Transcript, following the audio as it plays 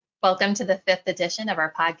Welcome to the fifth edition of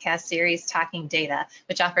our podcast series, Talking Data,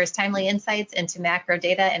 which offers timely insights into macro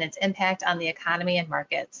data and its impact on the economy and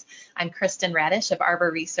markets. I'm Kristen Radish of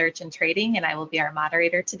Arbor Research and Trading, and I will be our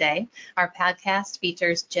moderator today. Our podcast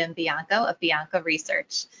features Jim Bianco of Bianco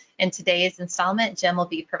Research. In today's installment, Jim will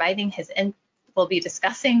be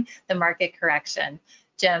discussing the market correction.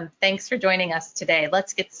 Jim, thanks for joining us today.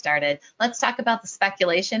 Let's get started. Let's talk about the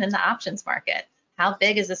speculation in the options market. How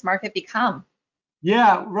big has this market become?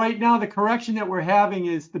 Yeah, right now the correction that we're having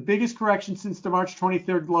is the biggest correction since the March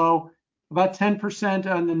 23rd low, about 10%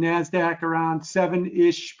 on the NASDAQ, around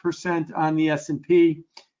 7-ish% on the S&P.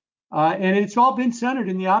 And it's all been centered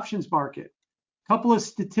in the options market. A couple of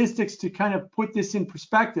statistics to kind of put this in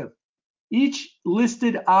perspective. Each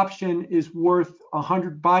listed option is worth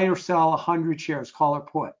 100, buy or sell 100 shares, call or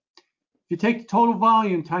put. If you take the total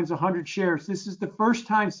volume times 100 shares, this is the first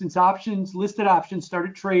time since listed options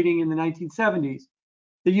started trading in the 1970s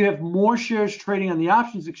that you have more shares trading on the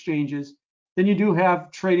options exchanges than you do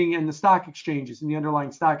have trading in the stock exchanges, in the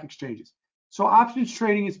underlying stock exchanges. So options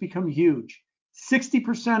trading has become huge.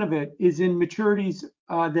 60% of it is in maturities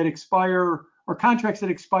that expire, or contracts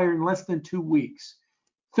that expire in less than 2 weeks.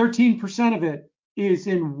 13% of it is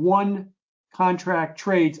in one contract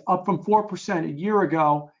trades, up from 4% a year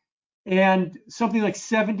ago. And something like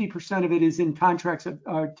 70% of it is in contracts,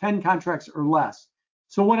 10 contracts or less.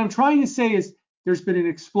 So what I'm trying to say is there's been an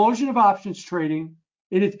explosion of options trading.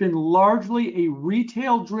 It has been largely a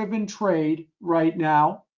retail-driven trade right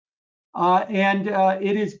now. And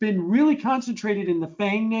it has been really concentrated in the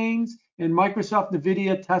FANG names and Microsoft,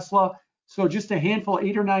 NVIDIA, Tesla. So just a handful,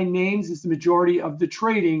 8 or 9 names is the majority of the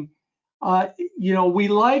trading. We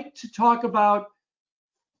like to talk about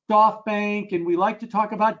SoftBank, and we like to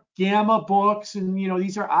talk about Gamma books, and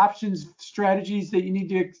these are options strategies that you need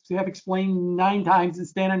to have explained 9 times and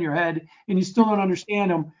stand on your head, and you still don't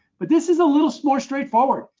understand them. But this is a little more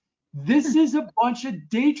straightforward. This is a bunch of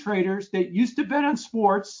day traders that used to bet on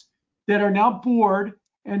sports that are now bored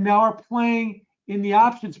and now are playing in the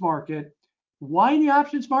options market. Why in the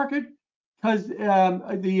options market? Because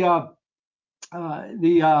the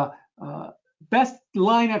best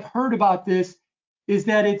line I've heard about this is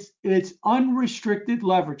that it's unrestricted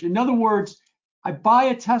leverage. In other words, I buy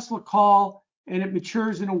a Tesla call and it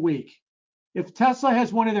matures in a week. If Tesla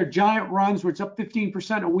has one of their giant runs where it's up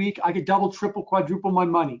 15% a week, I could double, triple, quadruple my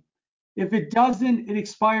money. If it doesn't, it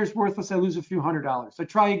expires worthless. I lose a few $100s. I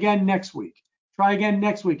try again next week,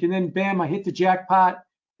 and then bam, I hit the jackpot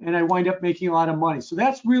and I wind up making a lot of money. So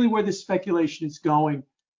that's really where the speculation is going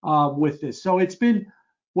with this. So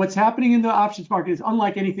what's happening in the options market is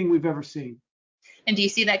unlike anything we've ever seen. And do you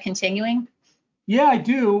see that continuing? Yeah, I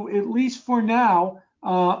do, at least for now.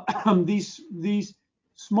 These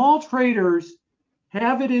small traders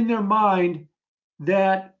have it in their mind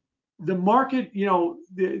that the market,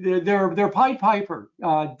 their Pied Piper,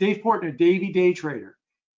 Dave Portnoy, Davey Day Trader.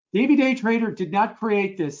 Davey Day Trader did not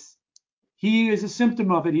create this. He is a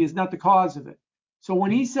symptom of it. He is not the cause of it. So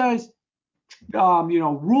when he says,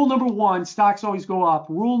 rule number 1, stocks always go up.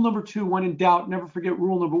 Rule number 2, when in doubt, never forget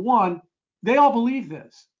rule number 1. They all believe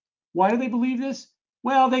this. Why do they believe this?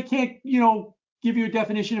 Well, they can't, give you a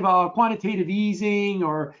definition of quantitative easing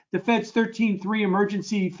or the Fed's 13.3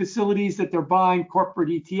 emergency facilities that they're buying corporate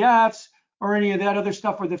ETFs or any of that other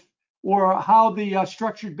stuff, or how the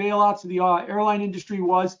structured bailouts of the airline industry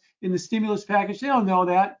was in the stimulus package. They don't know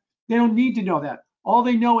that. They don't need to know that. All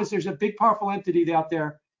they know is there's a big, powerful entity out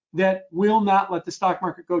there that will not let the stock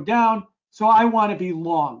market go down. So I want to be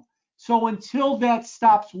long. So until that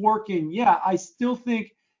stops working, yeah, I still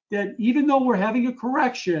think that even though we're having a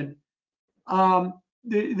correction,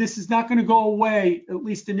 this is not going to go away, at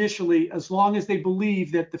least initially, as long as they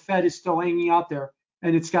believe that the Fed is still hanging out there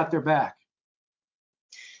and it's got their back.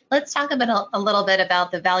 Let's talk a little bit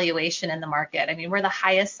about the valuation in the market. I mean, we're the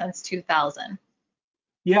highest since 2000.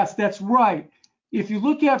 Yes, that's right. If you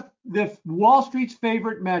look at the Wall Street's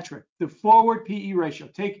favorite metric, the forward PE ratio,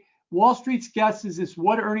 take Wall Street's guesses is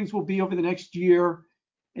what earnings will be over the next year,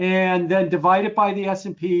 and then divide it by the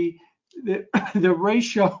S&P. The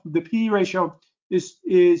ratio, the PE ratio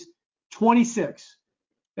is 26.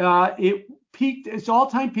 It peaked, its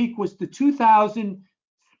all-time peak was the 2000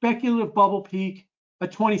 speculative bubble peak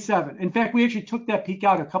at 27. In fact, we actually took that peak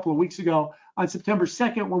out a couple of weeks ago on September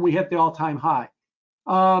 2nd when we hit the all-time high.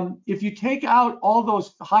 If you take out all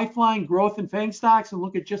those high-flying growth and FANG stocks and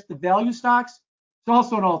look at just the value stocks, it's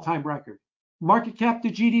also an all-time record. Market cap to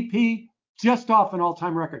GDP, just off an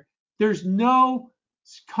all-time record. There's no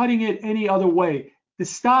cutting it any other way. The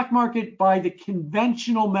stock market, by the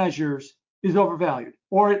conventional measures, is overvalued,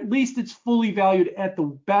 or at least it's fully valued at the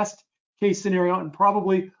best case scenario, and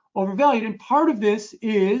probably overvalued. And part of this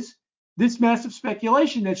is this massive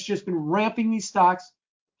speculation that's just been ramping these stocks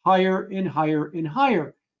higher and higher and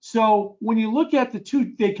higher. So when you look at the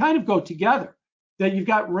two, they kind of go together, that you've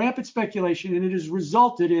got rampant speculation, and it has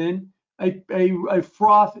resulted in a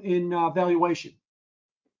froth in valuation.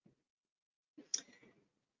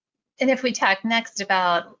 And if we talk next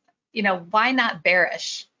about, why not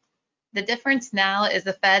bearish? The difference now is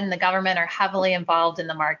the Fed and the government are heavily involved in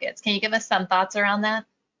the markets. Can you give us some thoughts around that?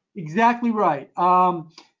 Exactly right.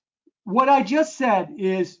 What I just said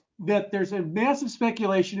is that there's a massive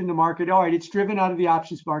speculation in the market. All right, it's driven out of the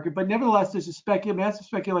options market, but nevertheless, there's a massive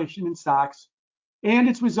speculation in stocks, and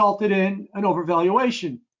it's resulted in an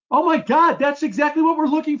overvaluation. Oh my God, that's exactly what we're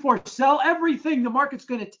looking for. Sell everything. The market's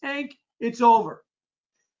going to tank. It's over.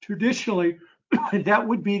 Traditionally, that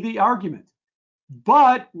would be the argument.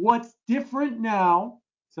 But what's different now,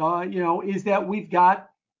 is that we've got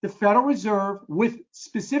the Federal Reserve with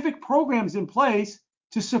specific programs in place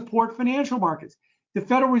to support financial markets. The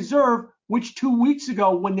Federal Reserve, which 2 weeks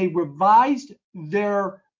ago, when they revised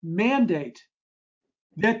their mandate,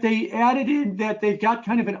 that they added in that they've got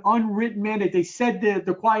kind of an unwritten mandate. They said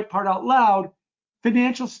the quiet part out loud,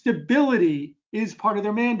 financial stability is part of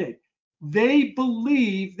their mandate. They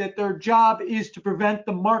believe that their job is to prevent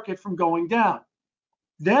the market from going down.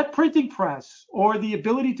 That printing press, or the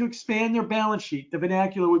ability to expand their balance sheet, the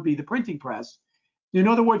vernacular would be the printing press. In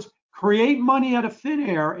other words, create money out of thin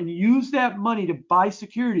air and use that money to buy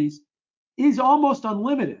securities, is almost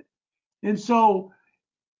unlimited. And so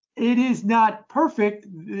it is not perfect.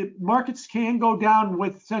 The markets can go down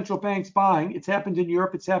with central banks buying. It's happened in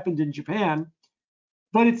Europe, it's happened in Japan,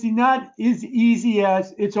 but it's not as easy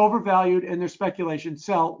as it's overvalued and there's speculation,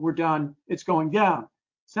 sell, we're done, it's going down.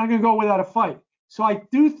 It's not going to go without a fight. So I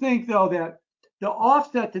do think, though, that the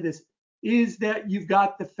offset to this is that you've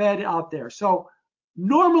got the Fed out there. So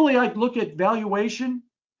normally I'd look at valuation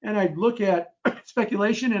and I'd look at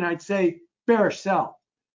speculation and I'd say bearish sell.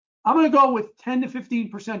 I'm going to go with 10 to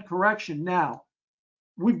 15% correction now.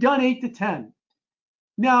 We've done 8 to 10.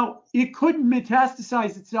 Now, it could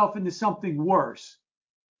metastasize itself into something worse.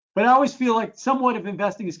 But I always feel like somewhat of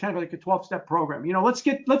investing is kind of like a 12-step program. Let's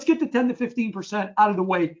get the 10 to 15% out of the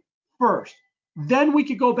way first. Then we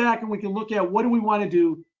could go back and we can look at what do we want to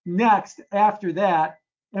do next after that,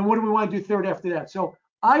 and what do we want to do third after that. So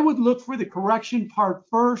I would look for the correction part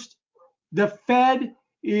first. The Fed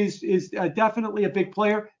is definitely a big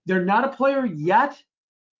player. They're not a player yet,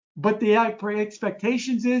 but the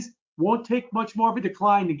expectations is won't take much more of a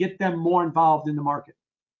decline to get them more involved in the market.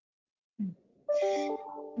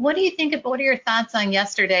 What do you think what are your thoughts on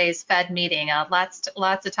yesterday's Fed meeting? Lots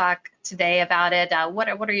of talk today about it. What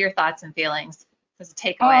are your thoughts and feelings as a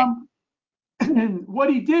takeaway? What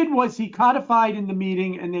he did was he codified in the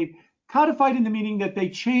meeting, and they codified in the meeting that they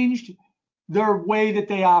changed their way that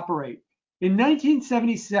they operate. In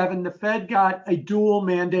 1977, the Fed got a dual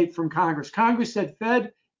mandate from Congress. Congress said,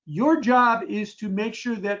 Fed, your job is to make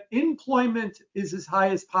sure that employment is as high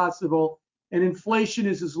as possible and inflation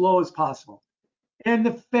is as low as possible. And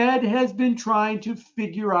the Fed has been trying to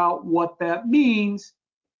figure out what that means.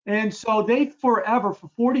 And so they forever, for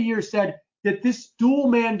 40 years, said that this dual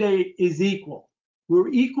mandate is equal. We're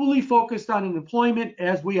equally focused on employment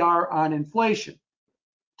as we are on inflation.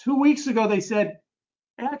 2 weeks ago, they said,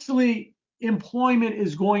 actually, employment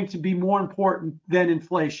is going to be more important than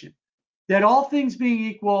inflation. That all things being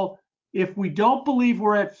equal, if we don't believe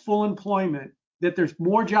we're at full employment, that there's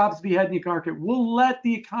more jobs to be had in the market, we'll let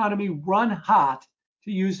the economy run hot,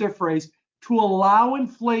 to use their phrase, to allow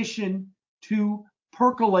inflation to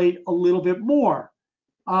percolate a little bit more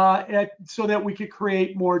so that we could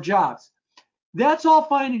create more jobs. That's all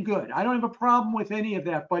fine and good. I don't have a problem with any of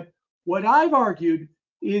that. But what I've argued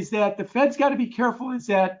is that the Fed's got to be careful is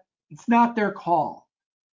that it's not their call.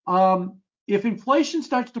 If inflation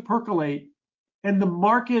starts to percolate and the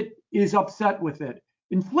market is upset with it,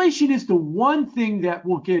 inflation is the one thing that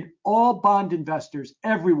will get all bond investors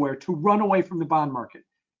everywhere to run away from the bond market,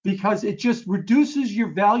 because it just reduces your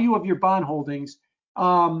value of your bond holdings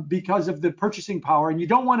because of the purchasing power. And you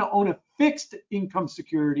don't want to own a fixed income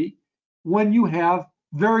security when you have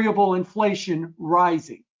variable inflation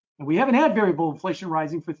rising. And we haven't had variable inflation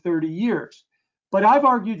rising for 30 years. But I've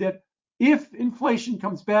argued that if inflation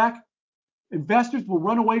comes back, investors will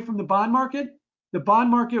run away from the bond market. The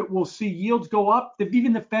bond market will see yields go up.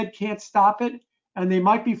 Even the Fed can't stop it, and they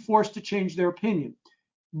might be forced to change their opinion.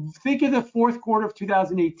 Think of the fourth quarter of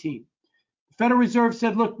 2018. The Federal Reserve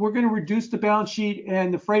said, look, we're going to reduce the balance sheet,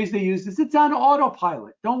 and the phrase they used is it's on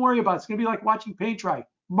autopilot. Don't worry about it. It's going to be like watching paint dry.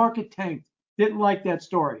 Market tanked. Didn't like that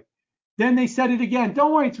story. Then they said it again.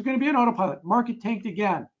 Don't worry, it's going to be on autopilot. Market tanked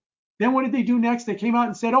again. Then what did they do next? They came out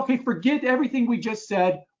and said, okay, forget everything we just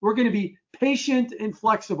said. We're going to be patient and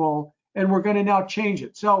flexible, and we're going to now change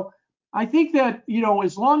it. So I think that,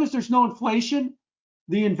 as long as there's no inflation,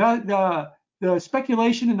 the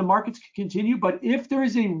speculation in the markets can continue. But if there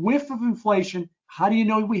is a whiff of inflation, how do you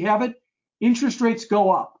know we have it? Interest rates go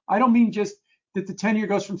up. I don't mean just that the 10-year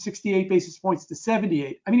goes from 68 basis points to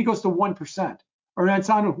 78. I mean, it goes to 1%, or it's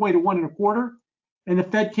on its way to 1.25%, and the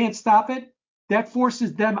Fed can't stop it. That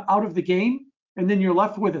forces them out of the game, and then you're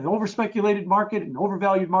left with an overspeculated market, an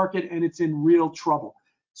overvalued market, and it's in real trouble.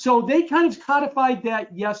 So they kind of codified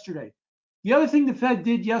that yesterday. The other thing the Fed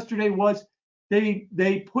did yesterday was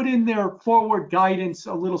they put in their forward guidance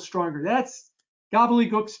a little stronger. That's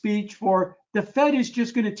gobbledygook speech for the Fed is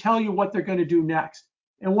just going to tell you what they're going to do next.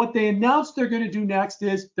 And what they announced they're going to do next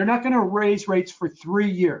is they're not going to raise rates for 3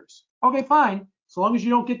 years. Okay, fine. As long as you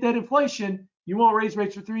don't get that inflation, you won't raise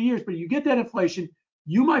rates for 3 years. But you get that inflation,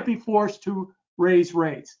 you might be forced to raise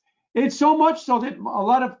rates. It's so much so that a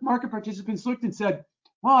lot of market participants looked and said,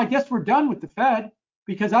 well, I guess we're done with the Fed,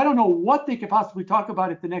 because I don't know what they could possibly talk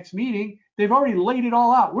about at the next meeting. They've already laid it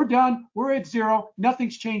all out. We're done. We're at zero.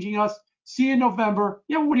 Nothing's changing us. See you in November.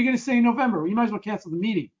 Yeah, well, what are you going to say in November? Well, you might as well cancel the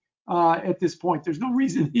meeting at this point. There's no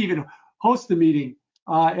reason to even host the meeting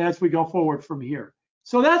as we go forward from here.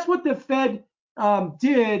 So that's what the Fed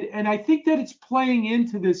did. And I think that it's playing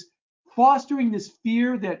into this, fostering this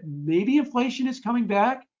fear that maybe inflation is coming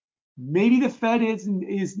back. Maybe the Fed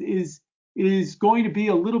is going to be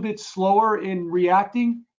a little bit slower in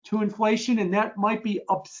reacting to inflation, and that might be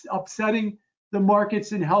upsetting the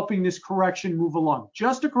markets and helping this correction move along.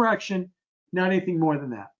 Just a correction, not anything more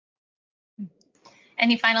than that.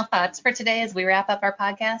 Any final thoughts for today as we wrap up our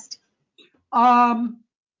podcast?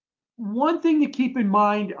 One thing to keep in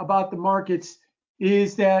mind about the markets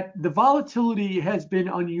is that the volatility has been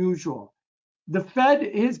unusual. The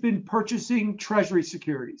Fed has been purchasing Treasury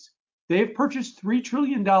securities. They have purchased $3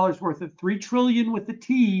 trillion worth of $3 trillion with the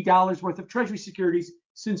T dollars worth of Treasury securities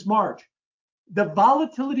since March. The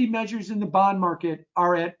volatility measures in the bond market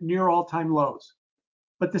are at near all-time lows.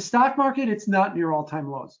 But the stock market, it's not near all-time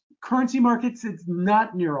lows. Currency markets, it's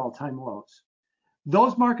not near all-time lows.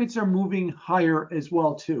 Those markets are moving higher as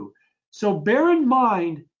well too. So bear in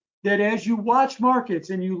mind that as you watch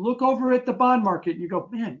markets and you look over at the bond market, you go,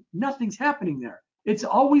 man, nothing's happening there. It's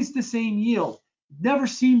always the same yield. Never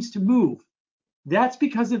seems to move. That's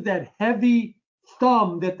because of that heavy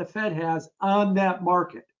thumb that the Fed has on that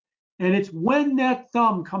market. And it's when that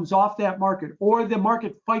thumb comes off that market, or the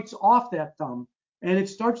market fights off that thumb and it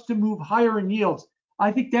starts to move higher in yields,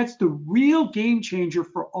 I think that's the real game changer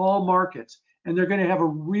for all markets. And they're going to have a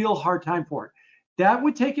real hard time for it. That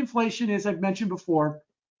would take inflation, as I've mentioned before.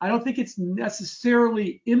 I don't think it's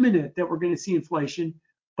necessarily imminent that we're going to see inflation,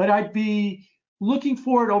 but I'd be looking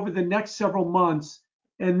for it over the next several months.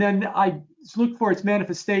 And then I look for its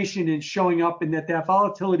manifestation in showing up, and that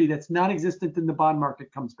volatility that's non-existent in the bond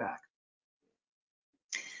market comes back.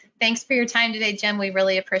 Thanks for your time today, Jim. We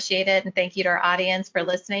really appreciate it. And thank you to our audience for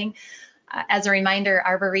listening. As a reminder,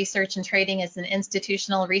 Arbor Research and Trading is an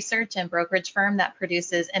institutional research and brokerage firm that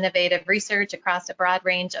produces innovative research across a broad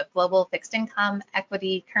range of global fixed income,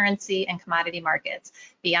 equity, currency, and commodity markets.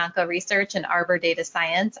 Bianco Research and Arbor Data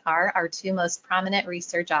Science are our two most prominent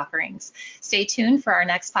research offerings. Stay tuned for our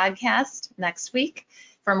next podcast next week.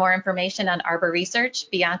 For more information on Arbor Research,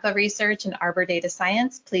 Bianco Research, and Arbor Data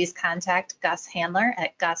Science, please contact Gus Handler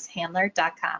at gushandler.com.